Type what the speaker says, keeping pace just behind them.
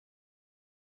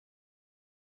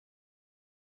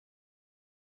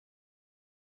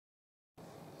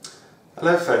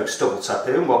Hello folks, Double Tap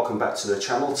here and welcome back to the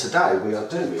channel. Today we are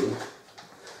doing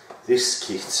this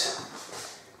kit.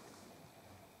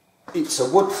 It's a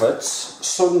Woodfordes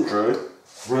Sundew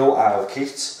Real Ale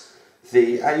kit.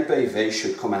 The ABV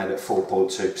should come out at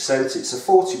 4.2%. It's a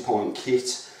 40-point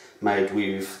kit made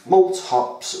with malt,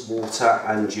 hops, water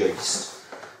and yeast.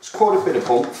 It's quite a bit of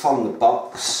bump on the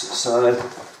box, so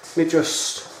let me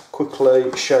just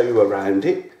quickly show you around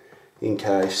it in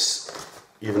case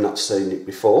you've not seen it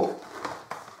before.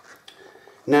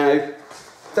 Now,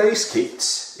 these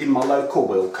kits in my local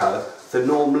Wilco, they're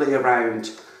normally around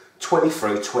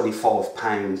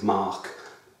 £23–25 mark,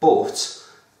 but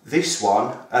this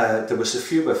one, there was a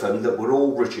few of them that were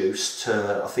all reduced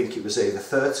to, I think it was either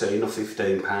 £13 or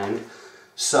 £15,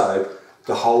 so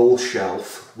the whole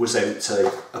shelf was empty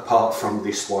apart from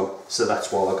this one, so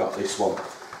that's why I got this one.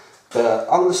 But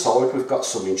on the side we've got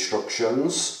some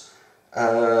instructions.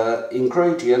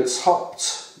 Ingredients: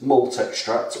 hopped malt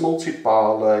extract, malted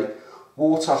barley,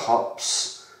 water,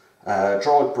 hops,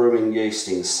 dried brewing yeast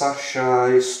in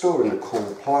sachets, store in a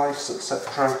cool place,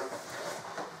 etc.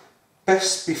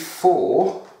 Best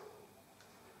before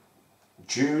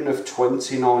June of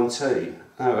 2019.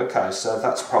 Oh, okay, so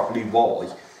that's probably why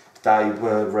they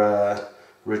were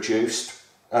reduced.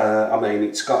 I mean,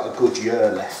 it's got a good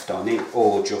year left on it,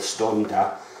 or just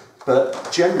under, but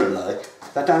generally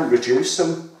they don't reduce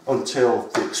them until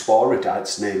the expiry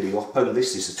date's nearly up, and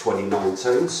this is a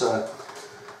 2019. So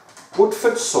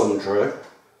Woodfordes Sundew,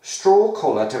 straw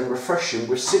coloured and refreshing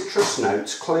with citrus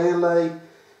notes clearly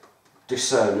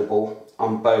discernible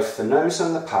on both the nose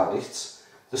and the palate.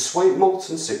 The sweet malt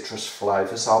and citrus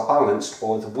flavours are balanced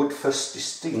by the Woodfordes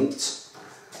distinct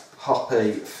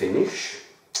hoppy finish.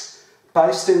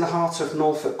 Based in the heart of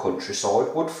Norfolk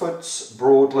countryside, Woodfordes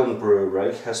Broadland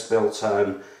Brewery has built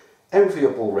an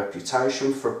enviable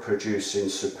reputation for producing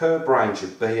superb range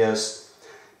of beers,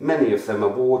 many of them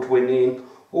award-winning.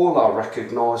 All are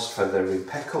recognised for their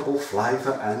impeccable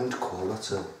flavour and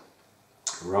quality.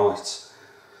 Right,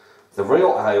 the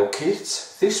Real Ale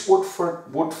kit. This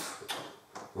Woodfordes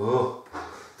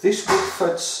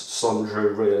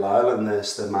Sundew Real Ale, and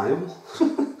there's the mail,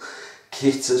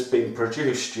 kit has been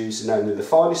produced using only the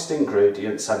finest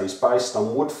ingredients and is based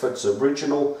on Woodfordes'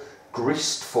 original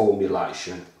grist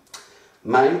formulation.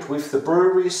 Made with the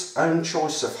brewery's own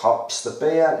choice of hops, the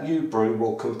beer you brew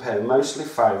will compare mostly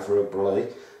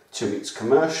favourably to its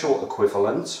commercial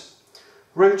equivalent.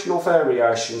 Regional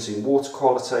variations in water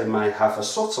quality may have a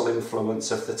subtle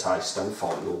influence of the taste and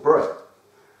final brew.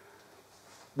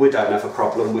 We don't have a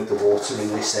problem with the water in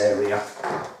this area.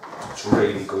 It's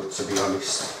really good, to be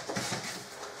honest.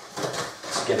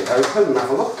 Let's get it open and have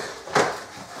a look.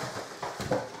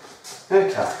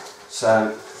 Okay,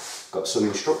 so got some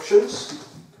instructions.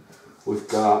 We've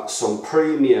got some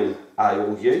premium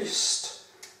ale yeast,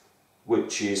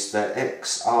 which is the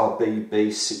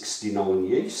XRBB69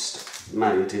 yeast,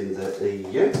 made in the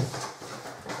EU.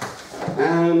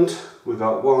 And we've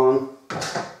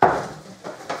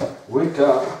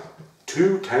got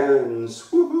two cans.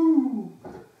 Woohoo!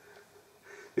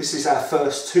 This is our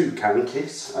first 2-can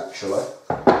kit, actually,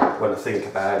 when I think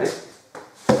about it.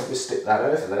 Let me stick that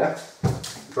over there.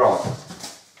 Right.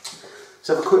 Let's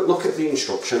have a quick look at the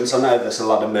instructions. I know there's a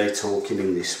lot of me talking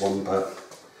in this one, but...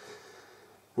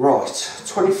 Right,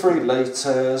 23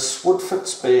 litres.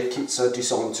 Woodfordes beer kits are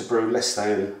designed to brew less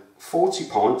than 40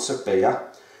 pints of beer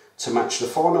to match the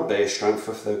final beer strength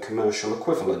of the commercial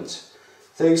equivalent.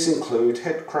 These include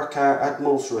Headcracker,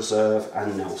 Admiral's Reserve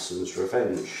and Nelson's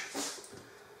Revenge.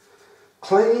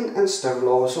 Clean and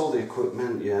sterilise all the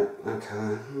equipment, yeah,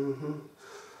 okay.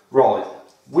 Right.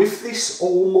 With this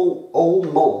all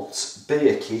malt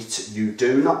beer kit, you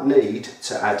do not need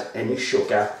to add any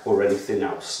sugar or anything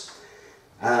else.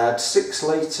 Add 6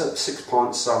 pints,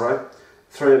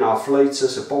 3.5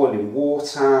 litres of boiling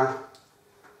water.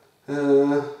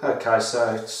 Okay,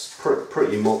 so it's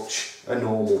pretty much a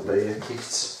normal beer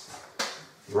kit.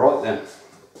 Right then,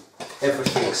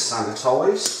 everything's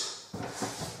sanitised.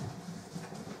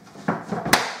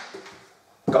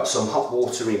 Got some hot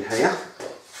water in here.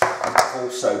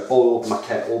 Also boiled my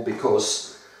kettle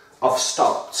because I've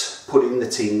stopped putting the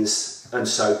tins and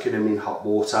soaking them in hot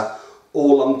water.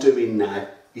 All I'm doing now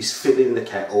is filling the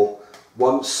kettle.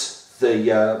 Once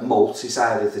the malt is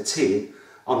out of the tin,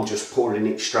 I'm just pouring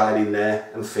it straight in there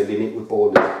and filling it with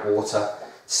boiling hot water.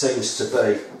 Seems to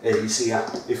be easier,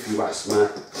 if you ask me.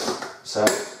 So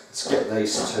let's get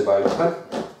these two open.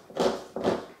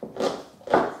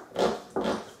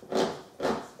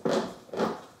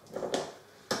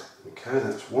 Okay,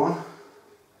 that's one.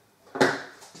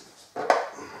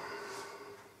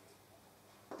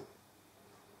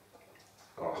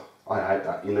 I hate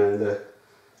about that, you know, the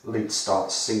lid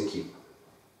starts sinking.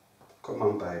 Come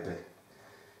on, baby.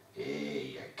 Here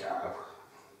you go.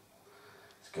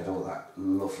 Let's get all that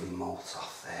lovely malt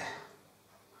off there.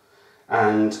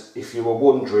 And if you were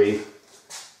wondering,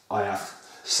 I have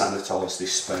sanitised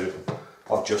this spoon.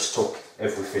 I've just took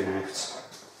everything out.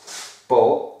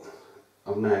 But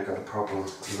I've now got a problem.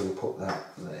 I'm going to put that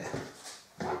there.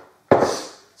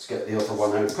 Let's get the other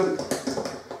one open.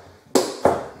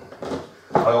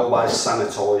 I always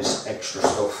sanitise extra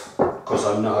stuff because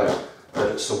I know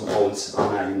that at some point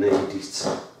I may need it.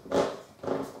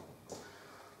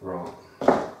 Right,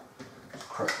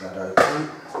 crack that open.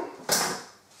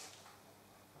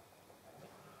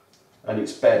 And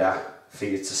it's better for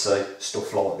you to see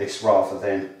stuff like this rather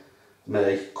than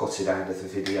me cut it out of the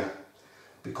video,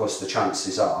 because the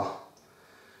chances are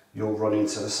you'll run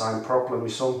into the same problem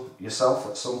yourself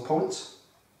at some point.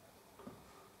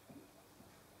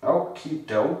 Okie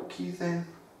dokie then.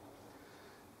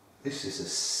 This is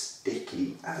as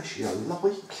sticky as you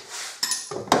like.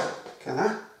 Look at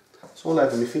that. It's all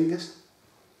over my fingers.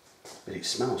 But it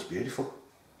smells beautiful.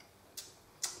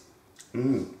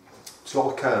 It's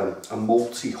like a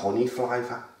malty honey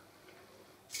flavour.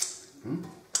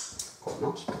 Quite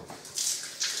nice.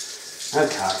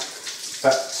 Okay,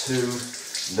 back to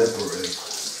the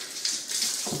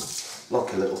brew.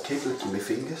 Like a little kid licking my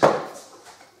fingers.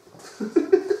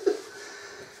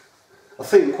 I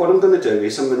think what I'm going to do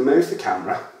is I'm going to move the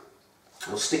camera.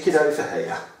 I'll stick it over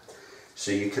here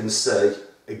so you can see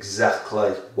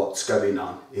exactly what's going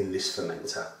on in this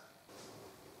fermenter.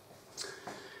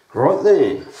 Right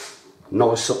then,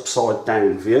 nice upside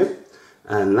down view,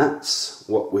 and that's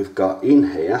what we've got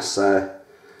in here. So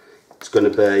it's going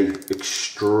to be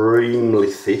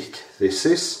extremely thick. This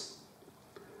is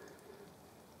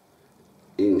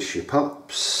inchy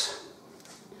pops,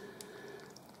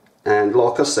 and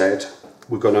like I said,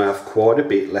 we're going to have quite a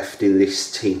bit left in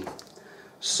this tin.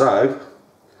 So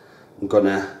I'm going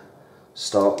to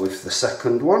start with the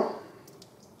second one.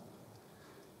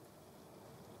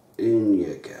 In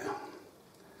you go.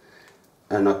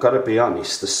 And I've got to be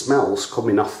honest, the smells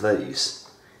coming off these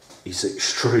is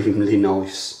extremely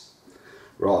nice.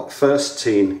 Right, first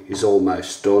tin is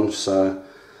almost done, so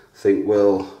I think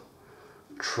we'll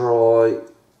try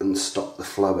and stop the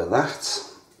flow of that.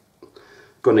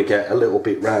 Going to get a little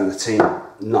bit round the tin,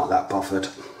 not that bothered.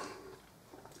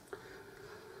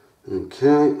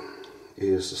 Okay,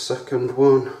 here's the second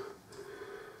one.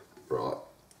 Right,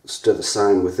 let's do the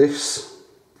same with this.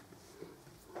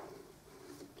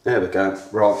 There we go.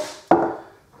 Right,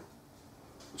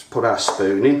 let's put our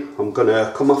spoon in. I'm going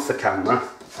to come off the camera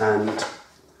and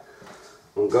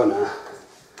I'm going to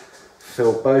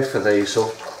fill both of these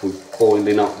up with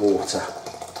boiling hot water.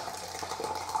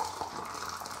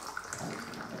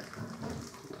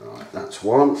 Right, that's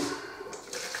one.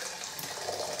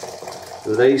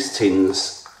 These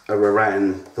tins are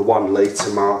around the 1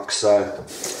 litre mark, so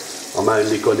I'm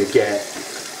only going to get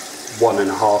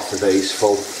 1.5 of these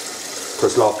full,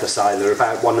 because like I say, they're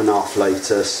about 1.5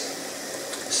 litres,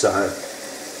 so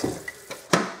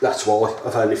that's why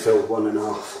I've only filled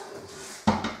 1.5.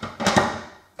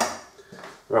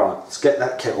 Right, let's get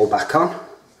that kettle back on.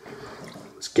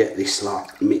 Let's get this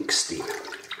lot mixed in.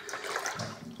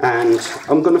 And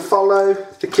I'm going to follow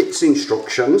the kit's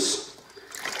instructions,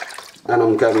 and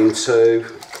I'm going to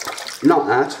not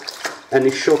add any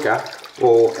sugar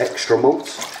or extra malt.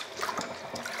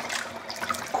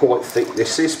 Quite thick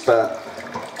this is, but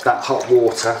that hot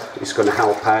water is going to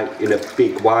help out in a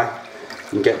big way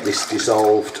and get this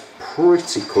dissolved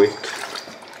pretty quick.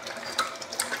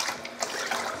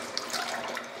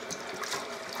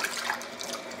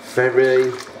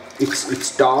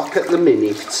 It's dark at the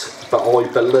minute, but I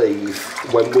believe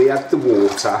when we add the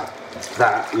water,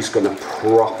 that is going to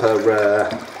proper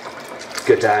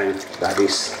go down. That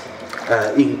is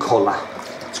in colour.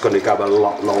 It's going to go a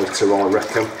lot lighter, I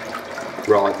reckon.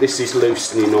 Right, this is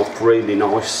loosening up really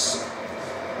nice.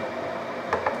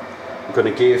 I'm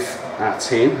going to give our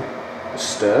tin a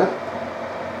stir.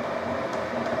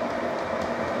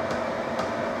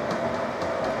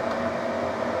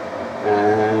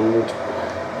 And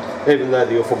even though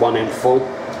the other one ain't full,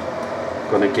 I'm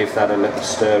going to give that a little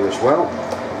stir as well.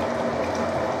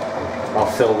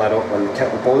 I'll fill that up when the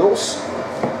kettle boils.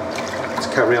 Let's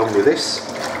carry on with this.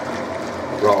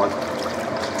 Right.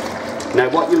 Now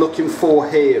what you're looking for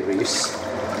here is,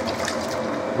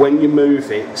 when you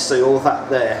move it, see all that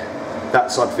there?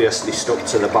 That's obviously stuck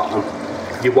to the bottom.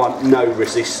 You want no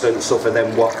resistance other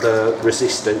than what the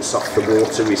resistance of the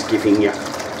water is giving you,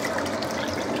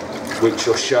 which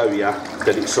will show you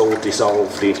that it's all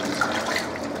dissolved in.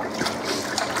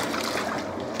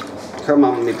 Come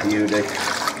on, my beauty.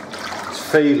 It's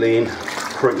feeling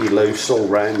pretty loose all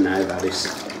round now, that is.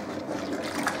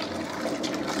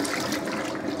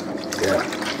 Yeah,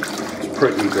 it's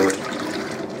pretty good.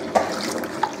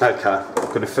 Okay, I'm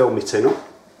going to fill my tin up.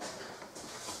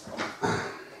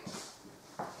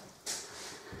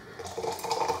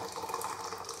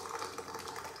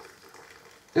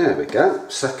 There we go,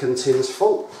 second tin's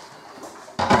full.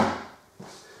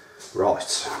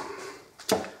 Right,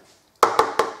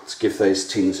 let's give these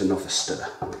tins another stir.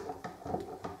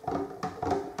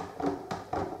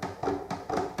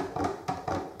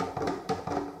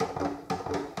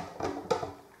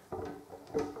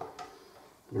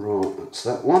 Right, that's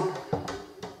that one.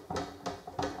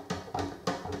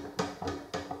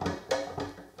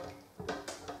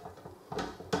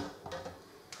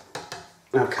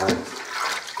 Okay.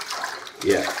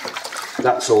 Yeah,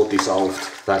 that's all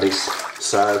dissolved, that is.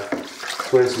 So,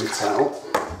 where's my towel?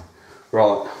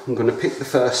 Right, I'm going to pick the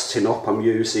first tin up. I'm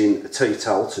using a tea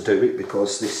towel to do it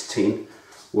because this tin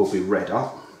will be red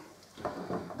hot.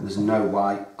 There's no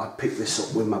way I'd pick this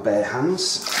up with my bare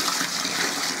hands.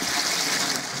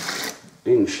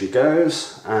 In she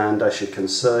goes, and as you can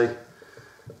see,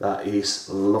 that is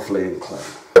lovely and clean.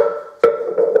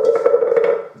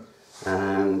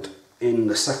 And in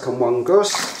the second one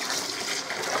goes.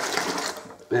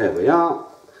 There we are.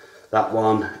 That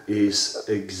one is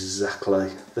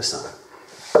exactly the same.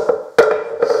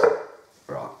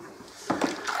 Right.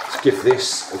 Let's give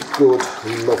this a good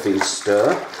loving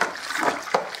stir.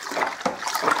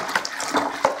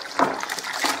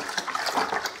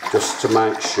 Just to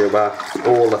make sure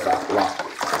all of that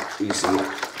lot is in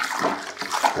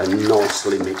and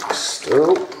nicely mixed.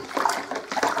 Oh,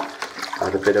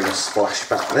 had a bit of a splash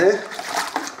back there.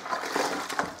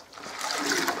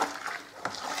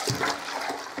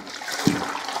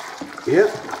 Yep.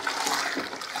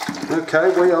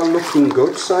 Okay, we are looking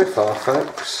good so far,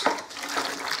 folks.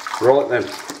 Right then.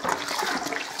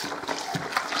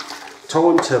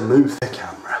 Time to move the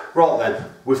camera. Right then,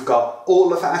 we've got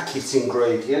all of our kit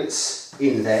ingredients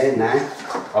in there now.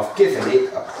 I've given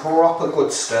it a proper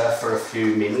good stir for a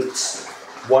few minutes.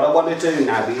 What I want to do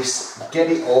now is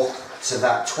get it up to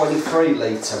that 23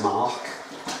 litre mark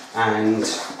and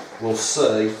we'll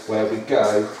see where we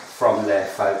go from there,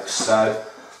 folks. So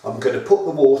I'm going to put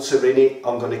the water in it,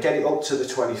 I'm going to get it up to the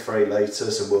 23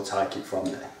 litres and we'll take it from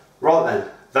there. Right then,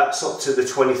 that's up to the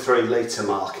 23 litre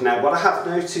mark. Now what I have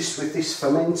noticed with this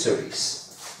fermenter is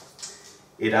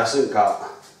it hasn't got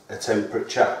a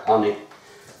temperature on it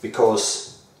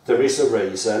because there is a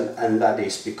reason, and that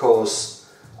is because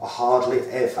I hardly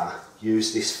ever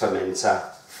use this fermenter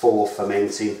for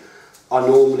fermenting. I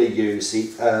normally use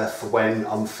it for when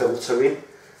I'm filtering,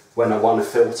 when I want to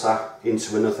filter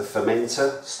into another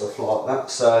fermenter, stuff like that.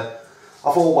 So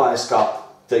I've always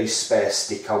got these spare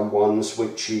stick-on ones,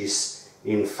 which is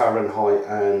in Fahrenheit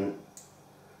and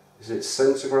is it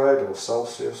centigrade or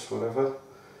Celsius, whatever.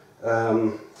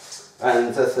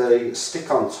 And they're the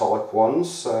stick-on type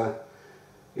ones. So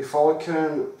if I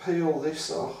can peel this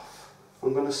off,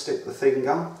 I'm going to stick the thing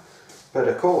on. But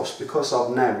of course, because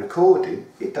I'm now recording,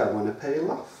 it don't want to peel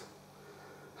off.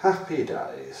 Happy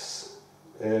days.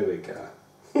 There we go.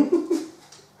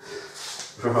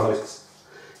 Right.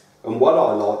 And what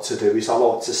I like to do is I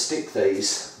like to stick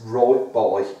these right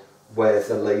by where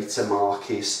the litre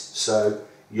mark is. So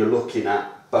you're looking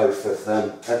at both of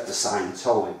them at the same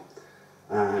time.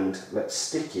 And let's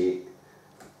stick it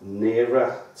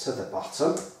nearer to the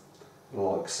bottom,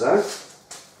 like so.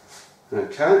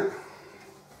 Okay.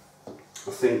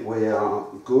 I think we are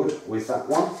good with that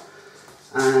one.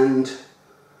 And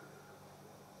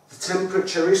the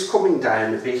temperature is coming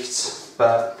down a bit,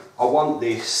 but I want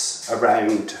this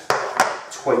around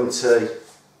 20,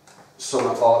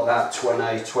 something like that,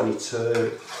 20,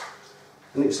 22.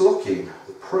 And it's looking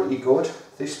pretty good,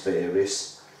 this beer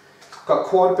is. Got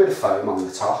quite a bit of foam on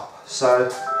the top, so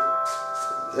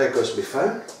there goes my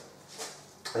phone.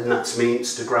 And that's my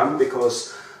Instagram,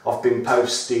 because I've been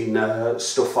posting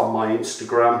stuff on my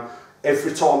Instagram.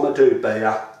 Every time I do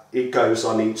beer, it goes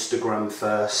on Instagram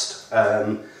first.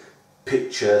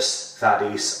 Pictures, that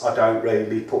is. I don't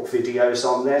really put videos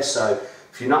on there, so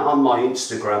if you're not on my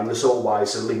Instagram, there's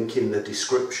always a link in the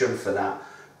description for that.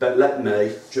 But let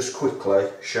me just quickly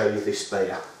show you this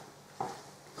beer.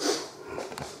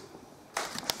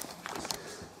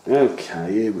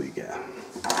 Okay, here we go.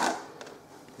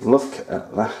 Look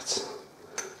at that.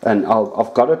 And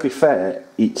I've got to be fair,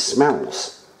 it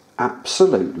smells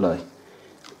absolutely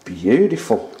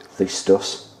beautiful, this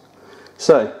does.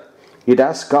 So, it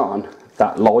has gone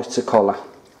that lighter colour.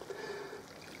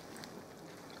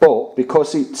 But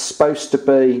because it's supposed to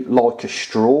be like a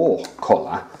straw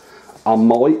colour, I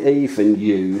might even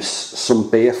use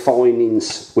some beer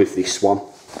finings with this one.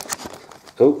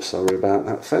 Oh, sorry about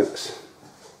that, folks.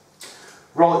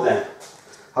 Right then,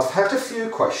 I've had a few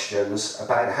questions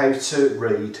about how to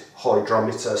read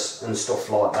hydrometers and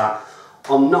stuff like that.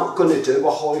 I'm not going to do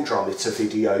a hydrometer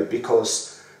video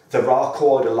because there are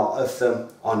quite a lot of them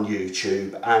on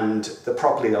YouTube and they're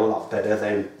probably a lot better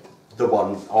than the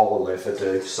one I'll ever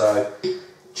do. So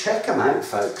check them out,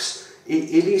 folks.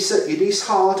 It is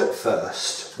hard at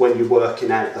first when you're working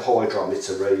out the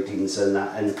hydrometer readings and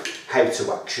that and how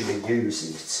to actually use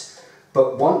it.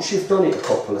 But once you've done it a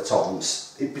couple of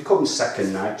times, it becomes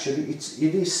second nature. It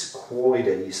is quite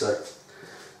easy.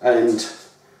 And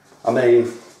I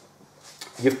mean,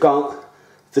 you've got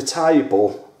the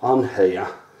table on here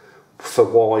for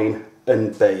wine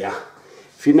and beer.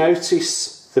 If you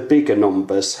notice the bigger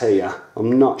numbers here,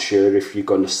 I'm not sure if you're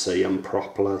going to see them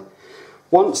properly.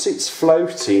 Once it's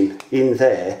floating in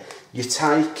there, you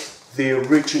take the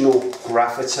original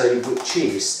gravity, which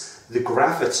is the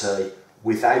gravity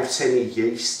without any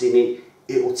yeast in it.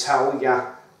 It will tell you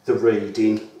the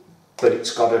reading, but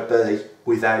it's got to be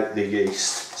without the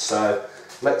yeast. So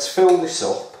let's fill this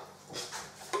up.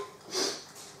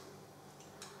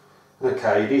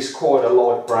 Okay, it is quite a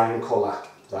light brown colour,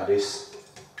 that is.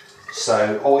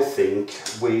 So I think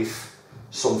with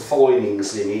some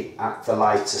finings in it at the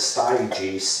later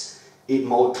stages, it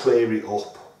might clear it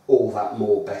up all that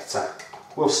more better.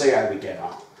 We'll see how we get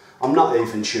on. I'm not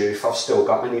even sure if I've still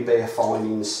got any beer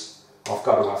finings. I've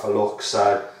got to have a look,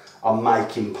 so I'm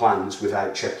making plans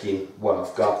without checking what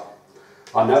I've got.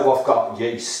 I know I've got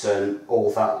yeast and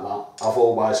all that lot. I've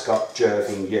always got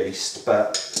Jervin yeast,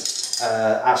 but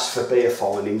as for beer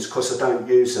finings, because I don't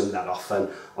use them that often,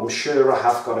 I'm sure I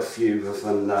have got a few of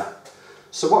them there.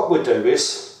 So what we'll do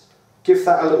is give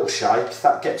that a little shake.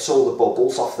 That gets all the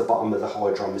bubbles off the bottom of the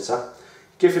hydrometer.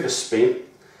 Give it a spin,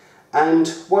 and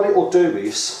what it will do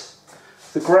is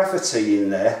the gravity in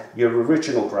there, your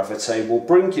original gravity, will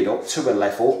bring it up to a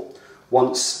level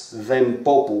once them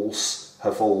bubbles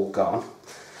have all gone.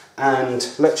 And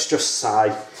let's just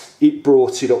say it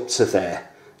brought it up to there.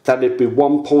 That'd be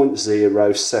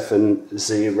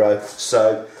 1.070,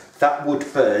 so that would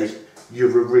be your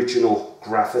original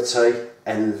gravity.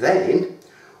 And then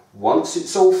once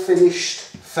it's all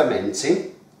finished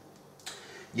fermenting,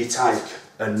 you take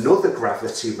another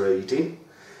gravity reading.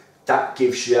 That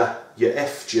gives you your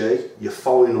FG, your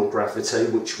final gravity,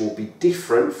 which will be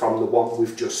different from the one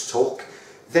we've just took.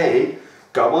 Then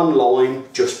go online,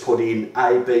 just put in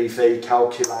ABV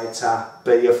calculator,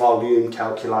 beer volume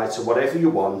calculator, whatever you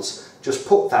want, just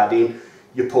put that in.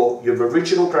 You put your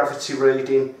original gravity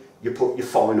reading, you put your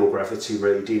final gravity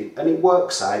reading, and it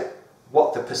works out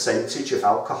what the percentage of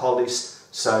alcohol is,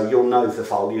 so you'll know the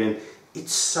volume.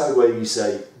 It's so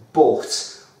easy,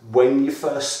 but when you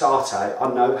first start out,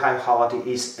 I know how hard it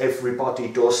is, everybody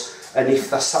does, and if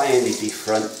they say any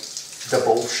different, they're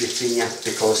bullshitting you,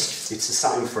 because it's the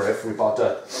same for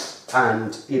everybody.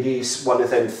 And it is one of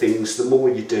them things, the more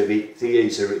you do it, the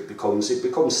easier it becomes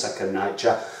second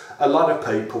nature. A lot of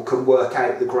people can work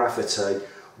out the gravity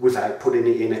without putting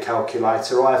it in a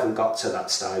calculator. I haven't got to that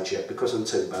stage yet because I'm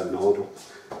too bone idle.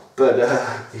 But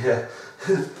yeah,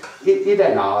 it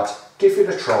ain't hard. Give it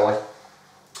a try.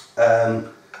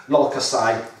 Like I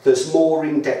say, there's more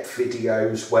in-depth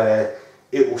videos where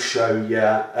it will show you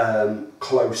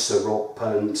closer up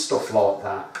and stuff like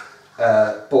that.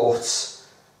 But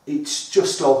it's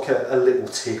just like a little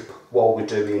tip while we're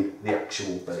doing the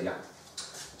actual beer.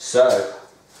 So,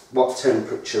 what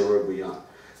temperature are we on?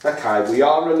 Okay, we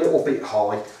are a little bit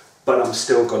high, but I'm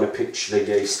still going to pitch the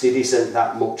yeast. It isn't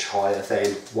that much higher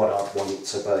than what I'd want it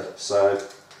to be. So,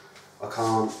 I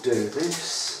can't do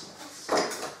this.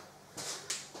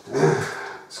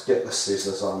 Let's get the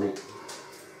scissors on it.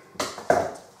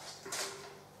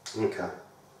 Okay.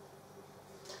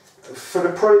 For the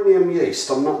premium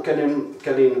yeast, I'm not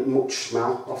getting much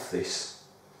smell off this.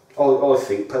 I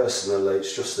think personally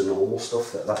it's just the normal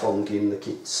stuff that they bung in the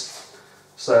kits.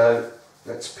 So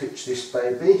let's pitch this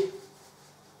baby.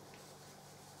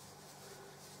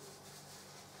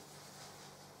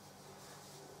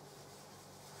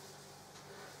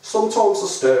 Sometimes I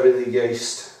stir in the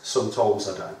yeast, sometimes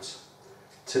I don't.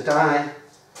 Today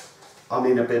I'm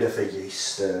in a bit of a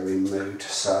yeast stirring mood,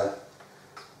 so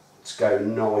let's go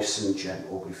nice and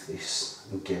gentle with this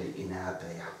and get it in our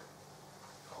beer.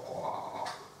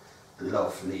 Oh,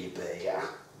 lovely beer.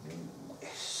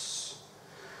 Yes.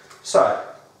 So,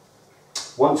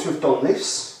 once we've done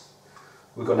this,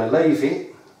 we're going to leave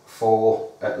it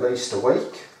for at least a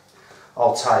week.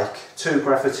 I'll take 2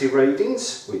 gravity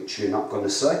readings, which you're not going to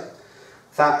see.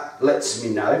 That lets me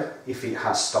know if it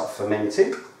has stopped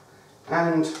fermenting,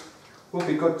 and we'll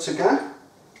be good to go.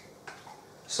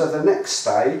 So the next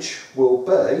stage will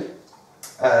be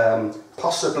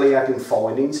possibly adding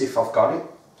finings if I've got it,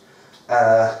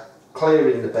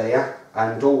 clearing the beer,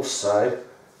 and also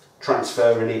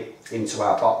transferring it into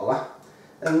our bottler,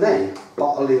 and then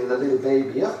bottling the little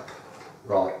baby up.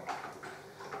 Right,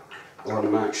 I want to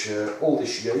make sure all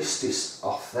this yeast is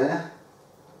off there.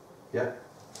 Yeah,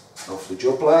 off the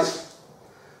job plate.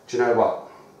 Do you know what?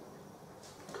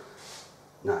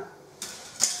 No.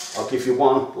 I'll give you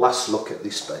one last look at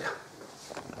this beer.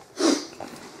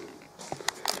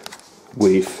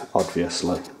 With,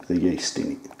 obviously, the yeast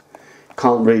in it.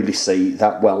 Can't really see it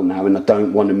that well now, and I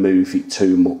don't want to move it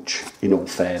too much, in all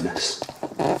fairness.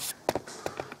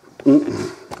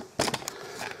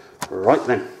 Right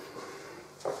then.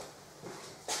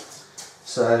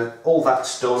 So, all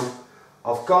that's done.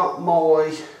 I've got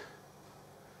my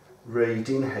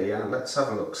reading here. Let's have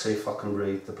a look, see if I can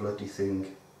read the bloody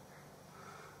thing.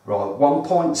 Right,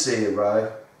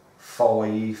 1.05.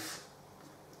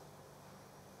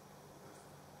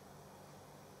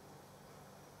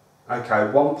 Okay,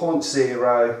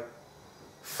 1.05.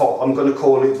 I'm going to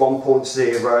call it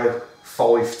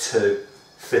 1.052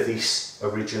 for this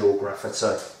original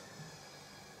gravity.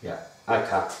 Yeah,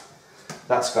 okay.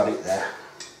 That's got it there.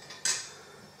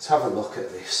 Let's have a look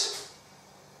at this.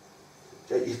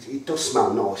 It does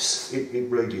smell nice.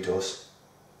 It really does.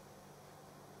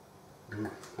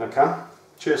 Okay,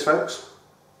 cheers folks.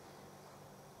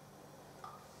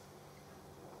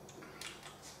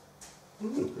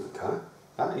 Okay,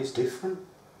 that is different.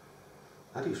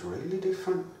 That is really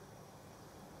different.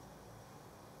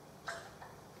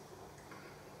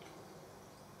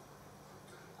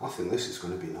 I think this is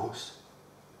going to be nice.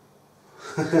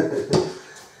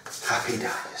 Happy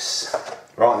days.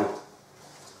 Right then,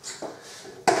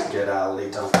 get our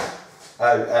lid on.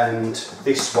 Oh, and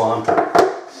this one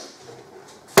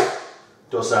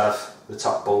does have the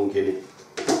top bung in it,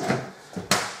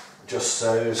 just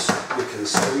so as you can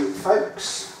see,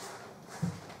 folks.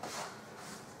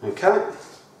 Okay,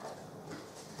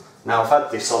 now I've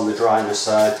had this on the dryness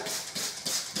side.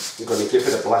 I'm going to give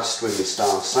it a blast with my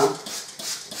starter.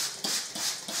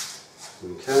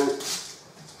 Okay,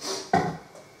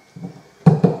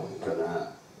 I'm going to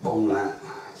bung that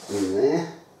in there.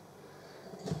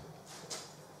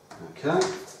 Okay,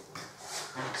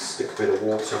 stick a bit of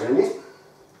water in it.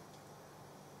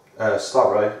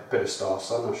 Sorry, a bit of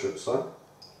starter, I should say.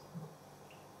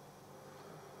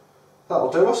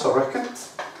 That'll do us, I reckon.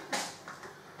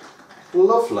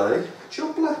 Lovely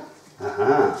jubbly.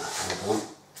 Aha, hold on.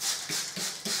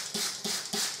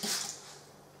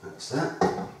 That's that.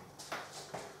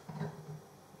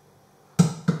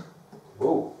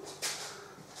 Whoa.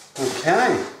 Okay.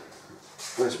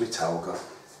 Where's my towel gone?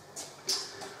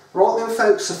 Right then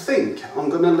folks, I think I'm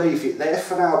going to leave it there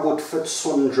for our Woodfordes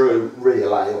Sundew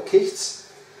Real Ale kit.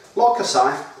 Like I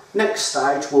say, next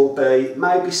stage will be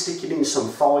maybe sticking in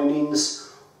some finings,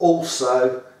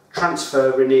 also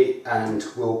transferring it, and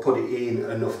we'll put it in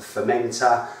another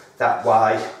fermenter. That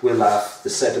way we'll have the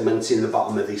sediment in the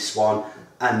bottom of this one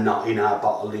and not in our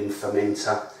bottling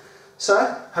fermenter.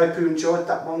 So, hope you enjoyed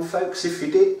that one folks. If you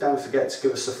did, don't forget to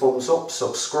give us a thumbs up,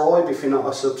 subscribe if you're not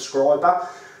a subscriber.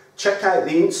 Check out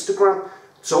the Instagram,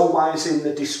 it's always in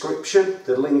the description,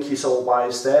 the link is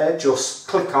always there. Just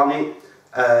click on it,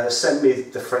 send me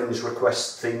the friends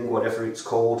request thing, whatever it's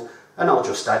called, and I'll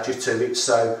just add you to it.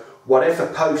 So whatever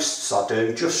posts I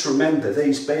do, just remember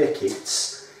these beer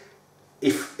kits,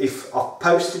 if I've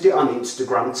posted it on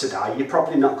Instagram today, you're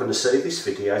probably not going to see this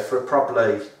video for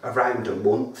probably around a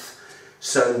month.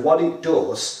 So what it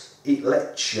does, it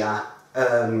lets you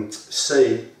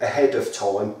see ahead of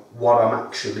time what I'm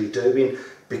actually doing,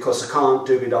 because I can't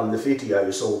do it on the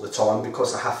videos all the time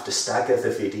because I have to stagger the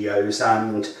videos,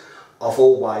 and I've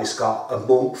always got a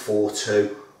month or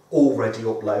two already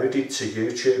uploaded to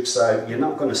YouTube, so you're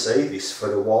not going to see this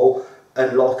for a while.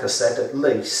 And like I said, at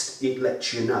least it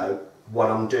lets you know what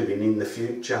I'm doing in the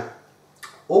future,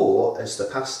 or as the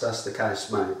past, as the case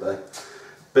may be.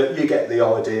 But you get the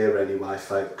idea anyway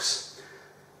folks.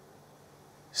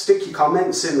 Stick your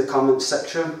comments in the comments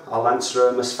section, I'll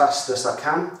answer them as fast as I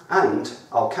can, and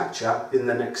I'll catch you in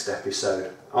the next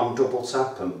episode. I'm Double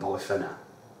Tap, and bye for now.